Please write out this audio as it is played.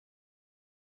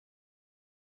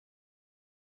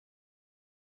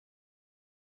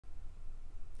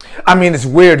I mean, it's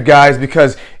weird, guys,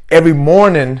 because every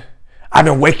morning I've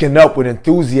been waking up with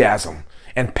enthusiasm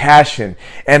and passion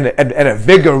and a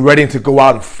vigor ready to go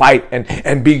out and fight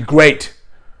and be great.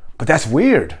 But that's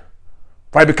weird,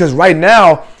 right? Because right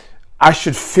now I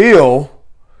should feel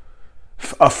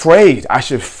afraid. I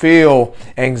should feel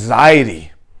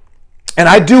anxiety. And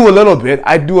I do a little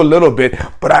bit,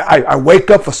 but I wake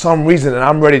up for some reason and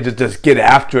I'm ready to just get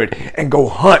after it and go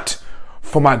hunt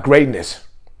for my greatness.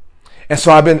 And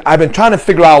so I've been trying to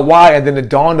figure out why, and then it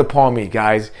dawned upon me,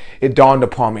 guys. It dawned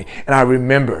upon me, and I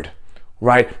remembered,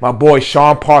 right? My boy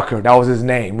Sean Parker, that was his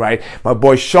name, right? My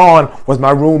boy Sean was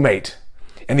my roommate,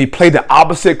 and he played the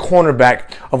opposite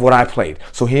cornerback of what I played.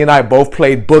 So he and I both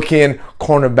played bookend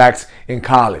cornerbacks in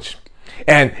college.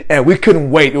 And we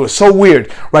couldn't wait. It was so weird,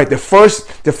 right? The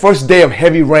first day of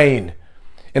heavy rain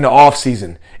in the off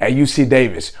season at UC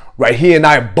Davis, right? He and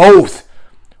I both,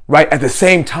 right, at the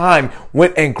same time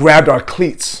went and grabbed our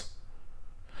cleats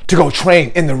to go train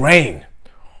in the rain,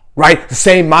 right? The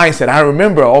same mindset. I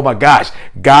remember, oh my gosh,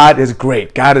 God is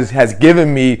great. God has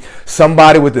given me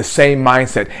somebody with the same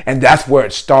mindset, and that's where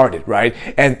it started, right?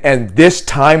 And this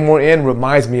time we're in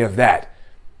reminds me of that.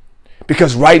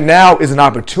 Because right now is an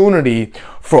opportunity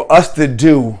for us to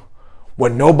do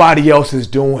what nobody else is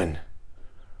doing.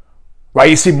 Right?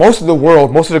 You see, most of the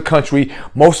world, most of the country,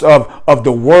 most of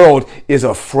the world is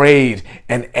afraid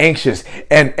and anxious,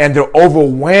 and they're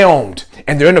overwhelmed,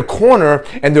 and they're in a corner,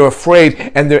 and they're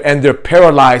afraid, and they're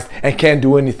paralyzed and can't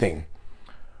do anything.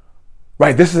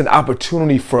 Right? This is an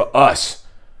opportunity for us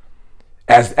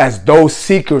as those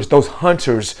seekers, those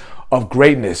hunters of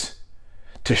greatness,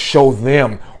 to show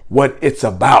them what it's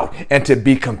about and to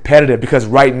be competitive, because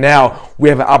right now we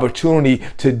have an opportunity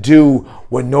to do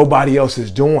what nobody else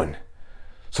is doing.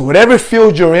 So whatever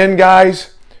field you're in,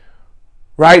 guys,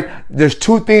 right, there's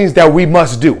two things that we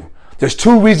must do. There's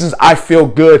two reasons I feel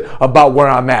good about where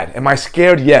I'm at. Am I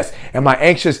scared? Yes. Am I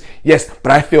anxious? Yes.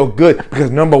 But I feel good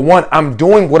because, number one, I'm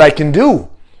doing what I can do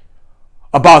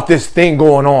about this thing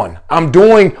going on. I'm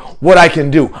doing what I can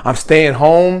do. I'm staying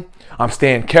home. I'm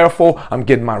staying careful. I'm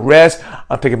getting my rest.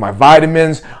 I'm taking my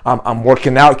vitamins. I'm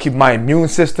working out, keeping my immune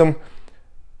system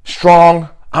strong.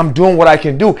 I'm doing what I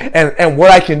can do. And what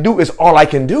I can do is all I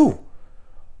can do.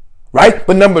 Right?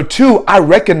 But number two, I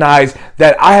recognize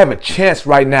that I have a chance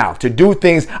right now to do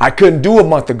things I couldn't do a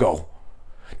month ago,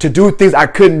 to do things I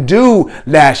couldn't do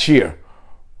last year.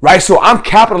 Right? So I'm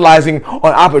capitalizing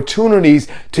on opportunities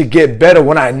to get better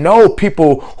when I know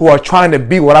people who are trying to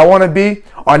be what I want to be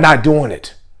are not doing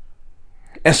it.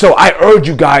 And so I urge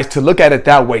you guys to look at it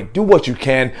that way. Do what you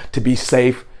can to be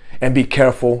safe and be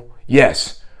careful.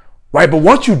 Yes. Right? But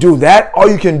once you do that, all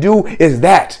you can do is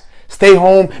that. Stay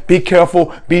home, be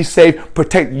careful, be safe,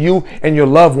 protect you and your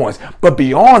loved ones. But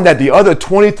beyond that, the other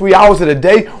 23 hours of the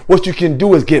day, what you can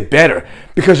do is get better,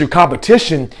 because your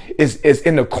competition is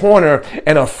in the corner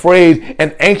and afraid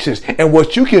and anxious. And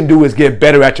what you can do is get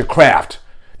better at your craft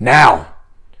now.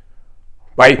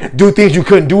 Right? Do things you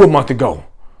couldn't do a month ago.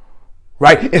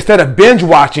 Right? Instead of binge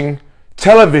watching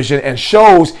television and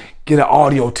shows, get an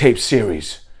audio tape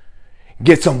series.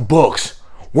 Get some books.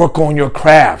 Work on your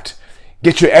craft.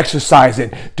 Get your exercise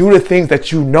in. Do the things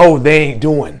that you know they ain't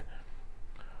doing.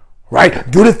 Right?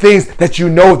 Do the things that you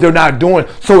know they're not doing.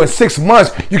 So in 6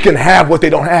 months, you can have what they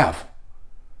don't have.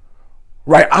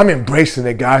 Right? I'm embracing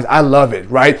it, guys. I love it.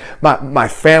 Right? My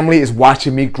family is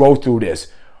watching me grow through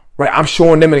this. Right? I'm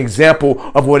showing them an example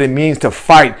of what it means to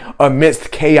fight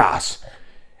amidst chaos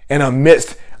and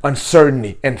amidst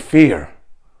uncertainty and fear.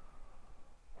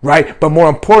 Right? But more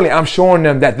importantly, I'm showing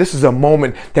them that this is a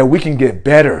moment that we can get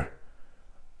better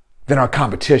than our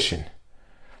competition.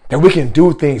 That we can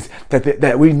do things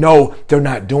that we know they're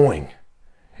not doing.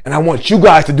 And I want you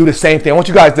guys to do the same thing. I want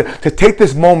you guys to take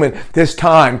this moment, this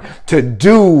time, to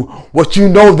do what you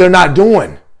know they're not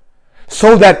doing,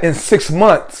 so that in 6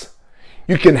 months,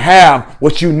 you can have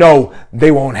what you know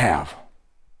they won't have.